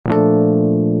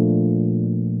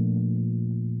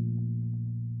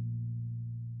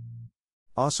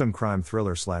Awesome crime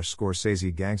thriller /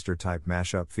 Scorsese gangster type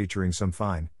mashup featuring some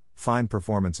fine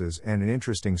performances and an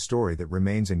interesting story that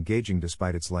remains engaging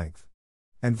despite its length.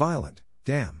 And violent,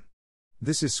 damn.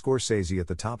 This is Scorsese at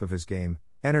the top of his game,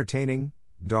 entertaining,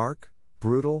 dark,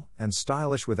 brutal, and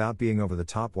stylish without being over the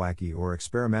top wacky or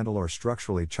experimental or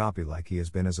structurally choppy like he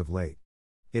has been as of late.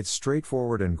 It's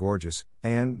straightforward and gorgeous,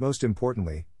 and, most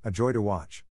importantly, a joy to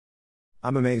watch.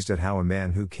 I'm amazed at how a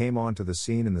man who came onto the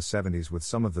scene in the 70s with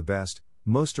some of the best,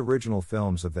 most original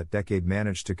films of that decade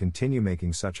managed to continue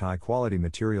making such high-quality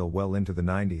material well into the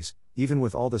 90s, even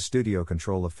with all the studio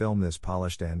control a film this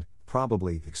polished and,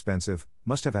 probably, expensive,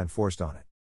 must have had forced on it.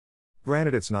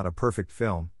 Granted, it's not a perfect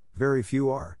film, very few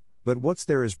are, but what's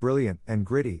there is brilliant and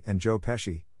gritty, and Joe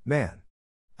Pesci, man.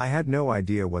 I had no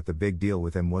idea what the big deal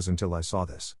with him was until I saw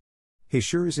this. He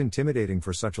sure is intimidating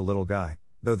for such a little guy,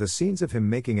 though the scenes of him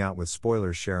making out with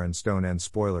Sharon Stone and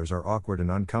spoilers are awkward and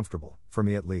uncomfortable, for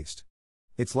me at least.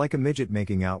 It's like a midget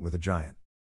making out with a giant.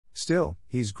 Still,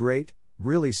 he's great,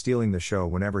 really stealing the show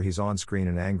whenever he's on screen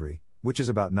and angry, which is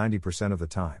about 90% of the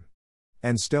time.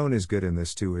 And Stone is good in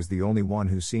this too, as the only one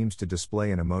who seems to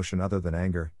display an emotion other than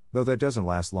anger, though that doesn't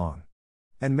last long.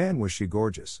 And man, was she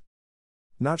gorgeous.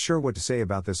 Not sure what to say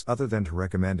about this other than to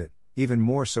recommend it, even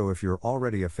more so if you're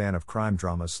already a fan of crime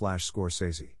drama /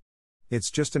 Scorsese.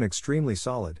 It's just an extremely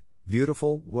solid,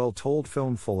 beautiful, well-told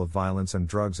film full of violence and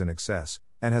drugs and excess,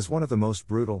 and has one of the most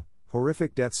brutal,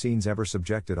 horrific death scenes ever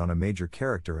subjected on a major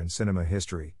character in cinema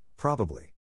history,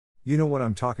 probably. You know what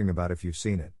I'm talking about if you've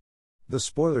seen it. The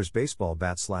spoilers baseball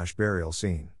bat / burial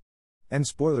scene. And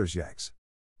spoilers yikes.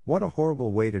 What a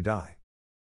horrible way to die.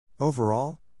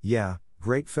 Overall, yeah,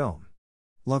 great film.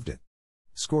 Loved it.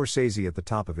 Scorsese at the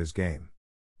top of his game.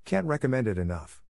 Can't recommend it enough.